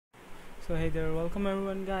So hey there, welcome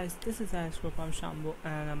everyone guys, this is Highscore from Shambo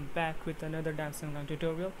and I'm back with another dancing line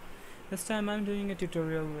tutorial. This time I'm doing a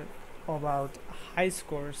tutorial about high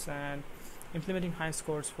scores and implementing high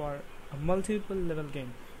scores for a multiple level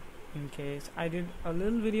game. In case I did a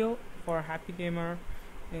little video for Happy Gamer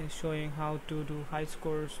showing how to do high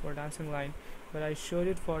scores for dancing line, but I showed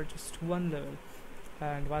it for just one level,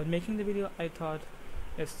 and while making the video I thought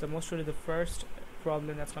it's the most really the first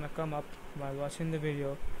problem that's gonna come up while watching the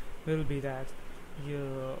video will be that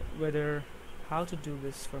whether how to do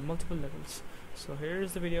this for multiple levels. So here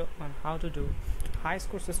is the video on how to do high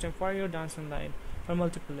score system for your dancing line for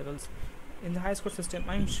multiple levels. In the high score system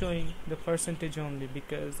I'm showing the percentage only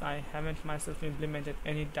because I haven't myself implemented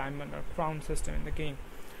any diamond or crown system in the game.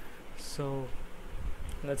 So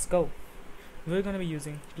let's go. We're gonna be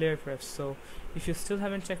using Playerprefs, so if you still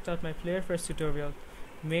haven't checked out my Playerprefs tutorial,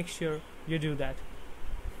 make sure you do that.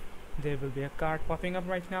 There will be a card popping up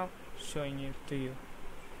right now showing it to you.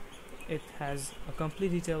 It has a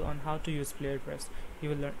complete detail on how to use Playerprefs. You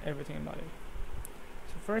will learn everything about it.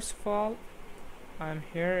 So first of all, I'm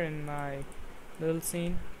here in my little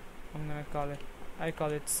scene. I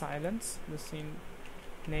call it silence, the scene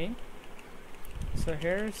name. So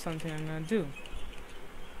here's something I'm gonna do.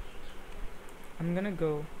 I'm gonna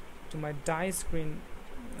go to my die screen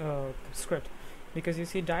script, because you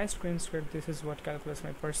see die screen script, this is what calculates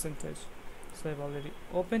my percentage. So I've already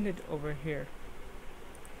opened it over here.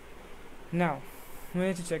 Now we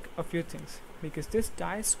need to check a few things, because this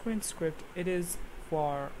die screen script, it is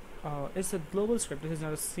for it's a global script. This is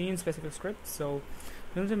not a scene specific script, so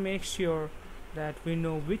we need to make sure that we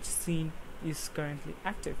know which scene is currently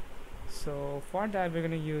active. So for that we're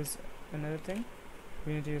going to use another thing.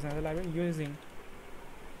 We need to use another library using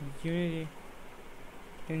Unity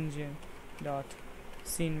engine dot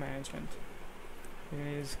scene management. We're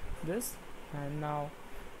going to use this, and now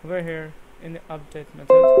over here in the update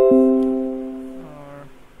method, or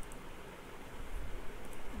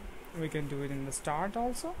we can do it in the start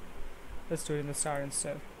also. Let's do it in the start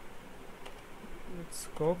instead. Let's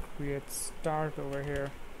go create start over here.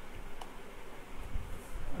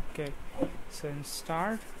 Okay, so in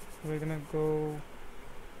start we're gonna go,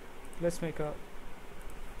 let's make a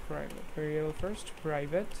private variable first.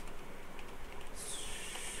 Private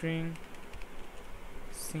string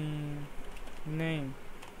scene name.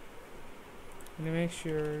 I'm gonna make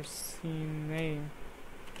sure scene name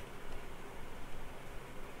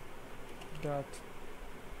dot,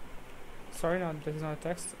 sorry, not, this is not a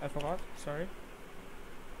text, I forgot, sorry.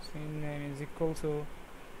 Scene name is equal to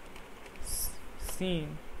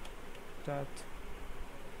scene dot,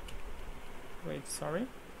 wait, sorry,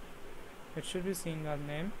 it should be scene dot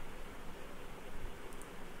name.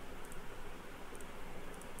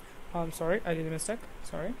 I'm sorry, I did a mistake,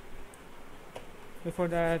 sorry. Before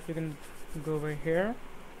that we can go over here,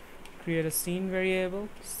 create a scene variable,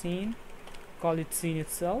 scene, call it scene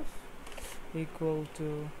itself, equal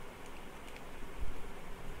to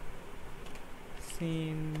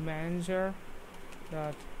scene manager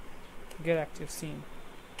dot get active scene.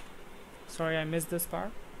 Sorry, I missed this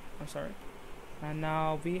part, I'm sorry. And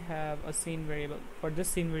now we have a scene variable. For this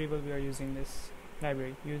scene variable we are using this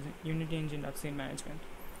library, using Unity engine dot scene management.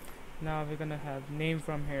 Now we're gonna have name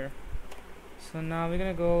from here. So now we're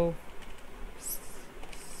gonna go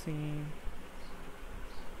scene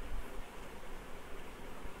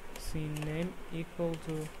name equal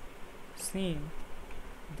to scene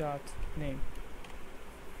dot name.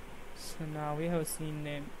 So now we have a scene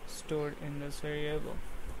name stored in this variable.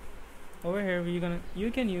 Over here you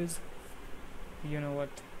can use, you know what,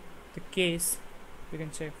 the case. We can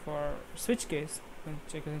check for switch case. You can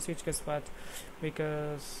check in switch case, but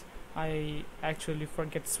because I actually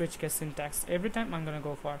forget switch case syntax every time, I'm gonna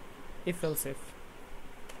go for if else if.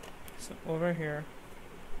 So over here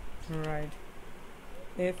write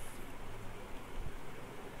if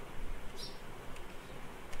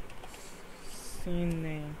scene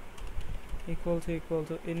name equal to,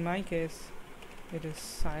 in my case it is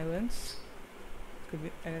silence, it could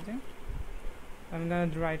be anything. I'm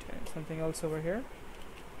gonna write something else over here,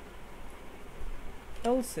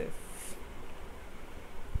 else if.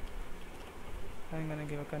 I'm gonna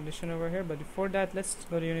give a condition over here, but before that let's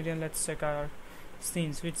go to Unity and let's check our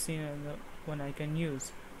scenes, which scene is the one I can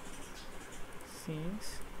use.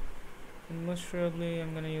 Scenes, and most probably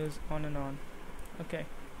I'm gonna use on and on. Okay,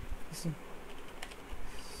 scene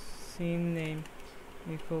name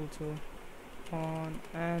equal to on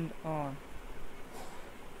and on.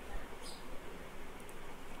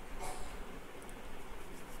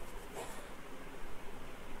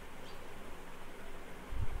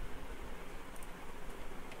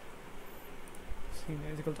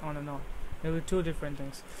 scene is equal to on and on. There will be two different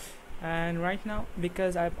things. And right now,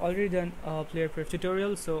 because I've already done a Playerprefs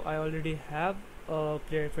tutorial, so I already have a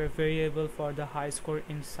Playerprefs variable for the high score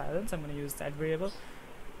in silence. I'm going to use that variable.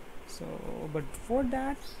 So, but for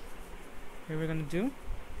that, here we're going to do,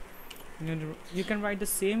 you can write the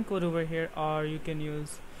same code over here, or you can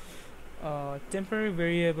use a temporary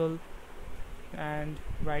variable and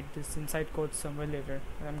write this inside code somewhere later.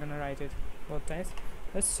 And I'm gonna write it both times.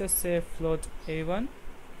 Let's just say float a1.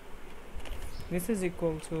 This is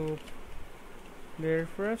equal to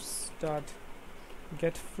playerprefs dot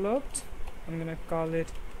get float. I'm gonna call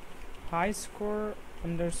it Highscore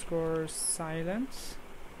underscore silence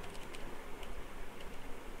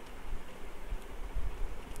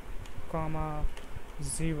comma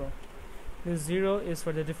 0. This 0 is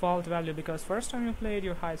for the default value, because first time you played,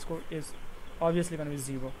 your high score is obviously going to be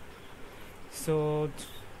 0. So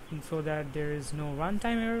that there is no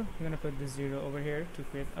runtime error, we're going to put this 0 over here to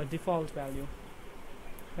create a default value.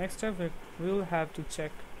 Next step, we will have to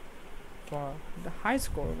check for the high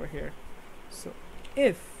score over here. So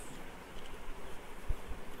if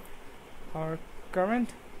our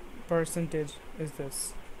current percentage is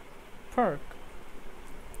this perk,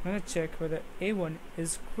 I'm going to check whether A1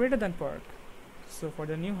 is greater than perk. So for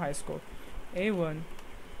the new high score, A1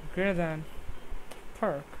 greater than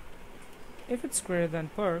perk. If it's greater than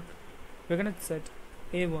perk, we're going to set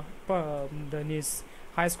A1 the new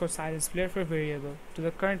high score silence Playerprefs variable to the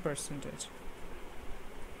current percentage.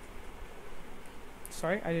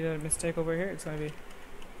 Sorry, I did a mistake over here. It's going to be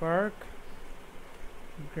perk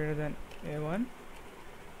greater than A1.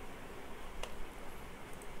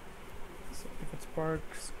 So if it's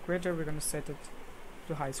perks greater, we're going to set it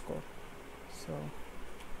to high score. So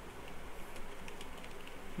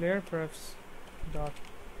playerprefs dot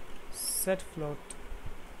set float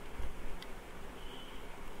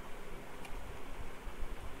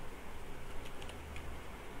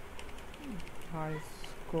high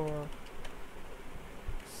score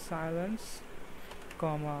silence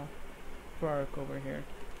comma perk over here,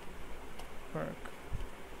 perk.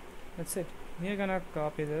 That's it. We're gonna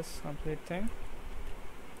copy this complete thing,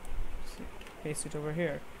 so paste it over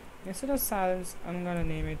here. Instead of silence, I'm gonna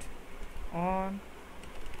name it on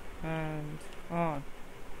and on.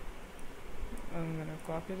 I'm gonna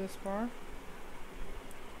copy this part,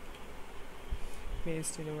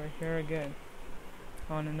 paste it over here again,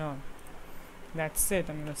 on and on. That's it.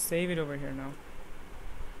 I'm gonna save it over here now.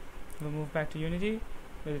 We'll move back to Unity,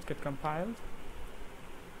 let it get compiled.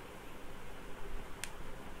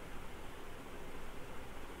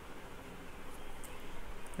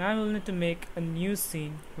 Now we'll need to make a new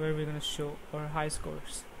scene where we're going to show our high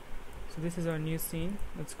scores. So this is our new scene.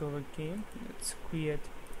 Let's go over game. Let's create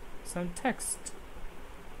some text.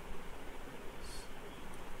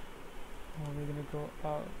 We're going to go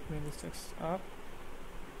up, bring this text up.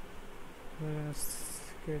 We're going to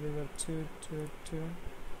scale it up to 2.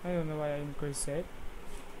 I don't know why I increased it,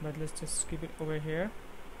 but let's just keep it over here.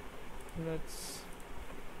 Let's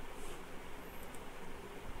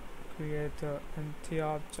create an empty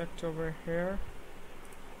object over here,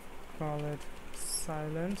 call it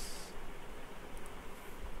silence.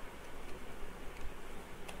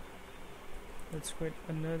 Let's create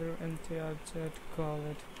another empty object, call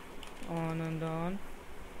it on and on.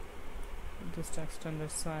 Put this text under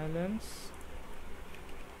silence,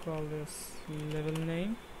 call this level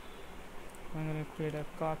name. I'm going to create a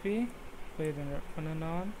copy, put it under on and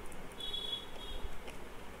on.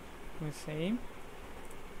 The same.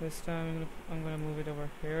 This time I'm gonna move it over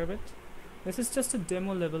here a bit. This is just a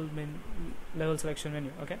demo level selection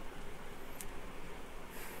menu. Okay.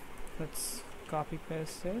 Let's copy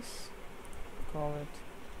paste this. Call it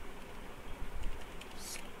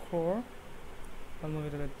score. I'll move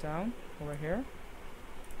it a bit down over here.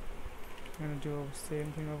 I'm gonna do the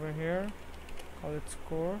same thing over here. Call it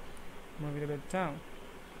score. Move it a bit down.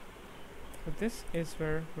 So this is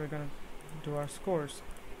where we're gonna do our scores.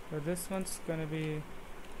 So this one's gonna be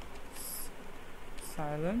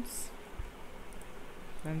silence,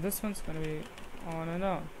 and this one's gonna be on and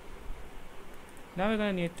on. Now we're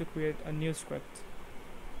gonna need to create a new script.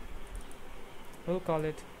 We'll call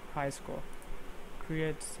it Highscore.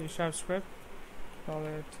 Create C# script. Call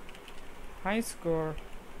it Highscore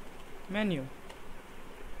menu.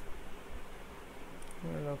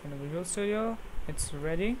 We'll open the Visual Studio. It's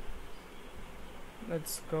ready.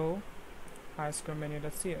 Let's go Highscore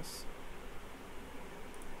menu.cs.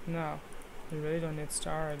 Now we really don't need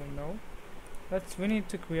star, I don't know. We need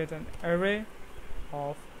to create an array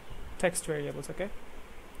of text variables. Okay,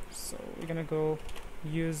 so we're gonna go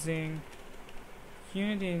using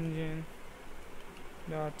Unity engine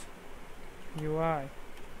dot UI,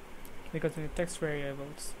 because we need text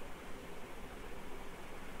variables.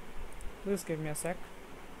 Please give me a sec.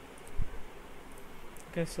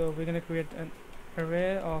 Okay, so we're gonna create an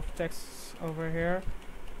array of text over here.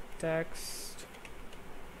 Text,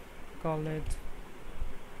 call it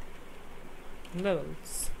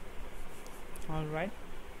levels. Alright,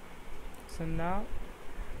 so now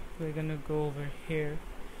we're gonna go over here.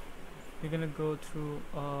 We're gonna go through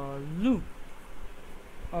a loop.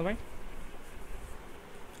 Alright,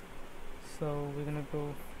 so we're gonna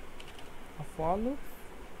go a for loop.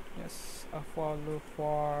 Yes, a for loop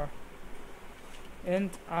for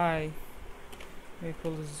int I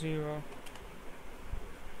equals 0,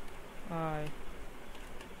 I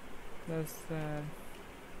less than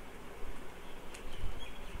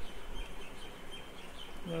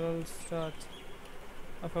levels dot,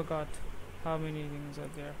 I forgot how many things are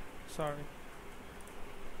there, sorry.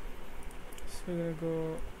 So we're gonna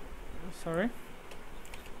go,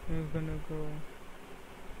 we're gonna go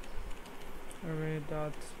array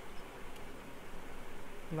dot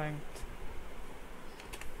length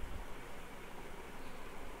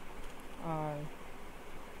I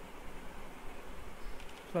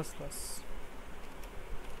plus plus.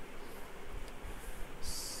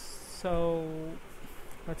 So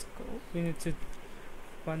let's go. We need to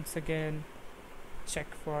once again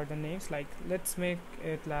check for the names. Like, let's make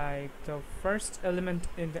it like the first element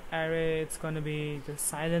in the array, it's gonna be the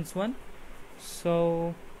silence one.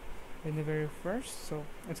 So in the very first, so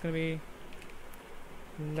it's gonna be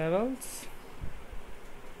levels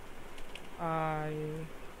I,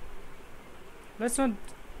 let's not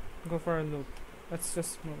go for a loop, let's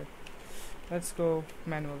just move it, let's go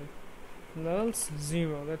manually. Levels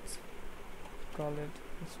 0, let's call it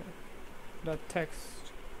this way. Dot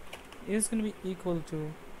text is going to be equal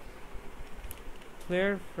to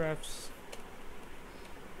Playerprefs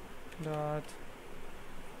dot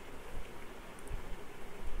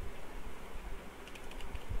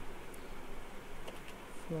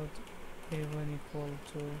float a1 equal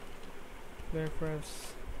to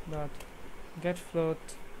Playerprefs dot get float.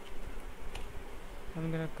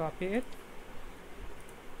 I'm gonna copy it.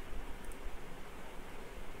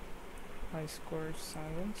 Highscore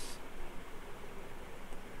silence.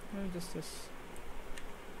 No, just this.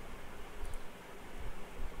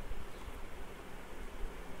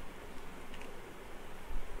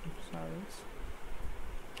 Silence.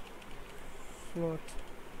 Float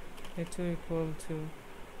a2 equal to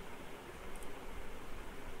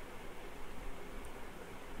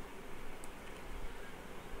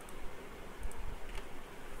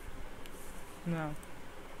now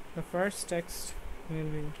the first text will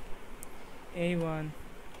be a1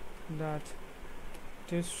 dot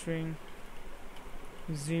toString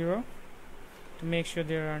 0 to make sure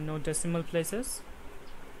there are no decimal places.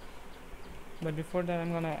 But before that,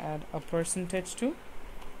 I'm gonna add a percentage too.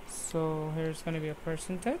 So here's gonna be a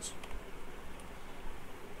percentage.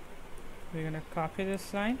 We're gonna copy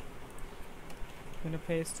this line, gonna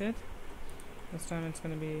paste it. This time it's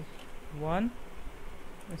gonna be 1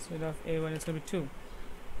 instead of a1, it's gonna be 2.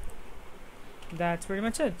 That's pretty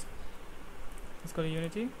much it. Let's go to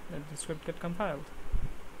Unity, let the script get compiled.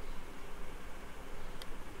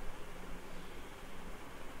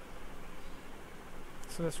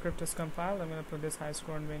 So the script is compiled. I'm going to put this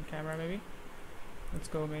Highscore on main camera maybe. Let's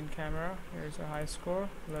go main camera. Here's our Highscore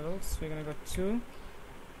levels. We're going to go 2.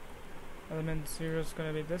 Element 0 is going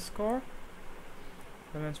to be this score.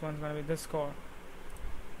 Element 1 is going to be this score.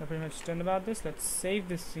 I'm pretty much done about this. Let's save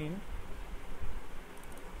this scene.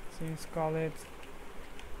 Let's call it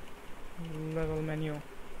level menu.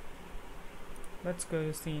 Let's go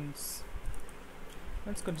to scenes.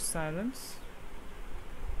 Let's go to silence.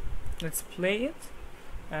 Let's play it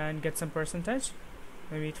and get some percentage,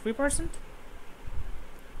 maybe 3%.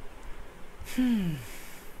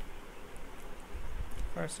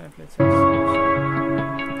 First time let's start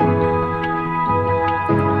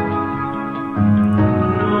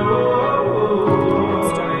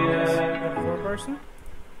at 4%.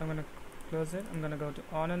 I'm gonna close it. I'm gonna go to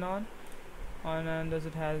on and does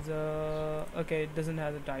it has a, okay, it doesn't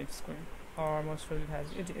have a dive screen, or most probably it has.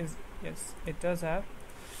 It is, yes, it does have.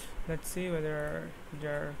 Let's see whether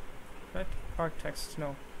they're right. Park text,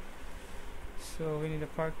 no. So we need a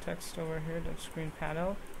park text over here. That screen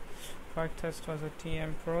panel. Park text was a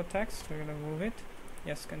TM Pro text. We're gonna move it.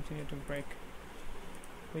 Yes, continue to break,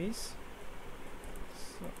 please.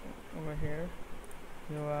 So over here,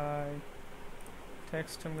 UI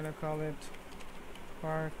text. I'm gonna call it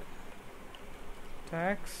park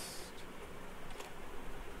text.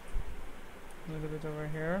 A little bit over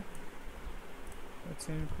here. Let's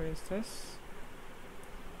increase this.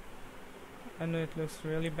 I know it looks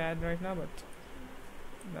really bad right now, but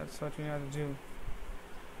that's what we have to do.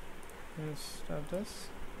 We'll start this.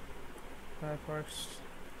 First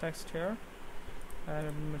text here,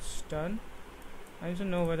 and it's done. I need to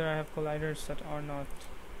know whether I have colliders set or not.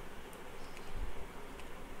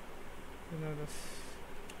 You know this.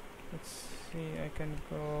 Let's see. I can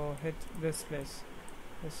go hit this place.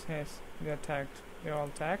 This has. They're tagged. They're all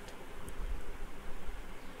tagged.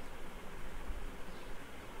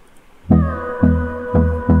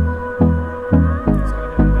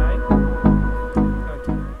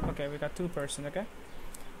 Okay, we got 2%. Okay.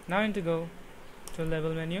 Now I need to go to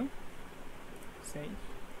level menu. Save.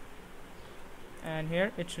 And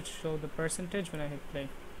here it should show the percentage when I hit play.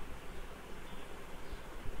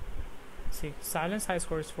 See, silence high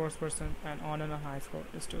score is 4% and on and on high score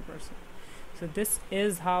is 2%. So this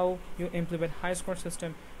is how you implement high score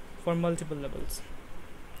system for multiple levels.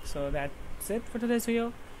 So that's it for today's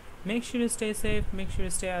video. Make sure to stay safe, make sure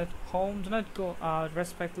to stay at home, do not go out,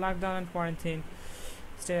 respect lockdown and quarantine,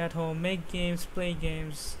 stay at home, make games, play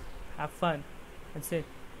games, have fun. That's it.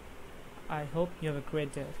 I hope you have a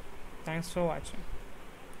great day. Thanks for watching.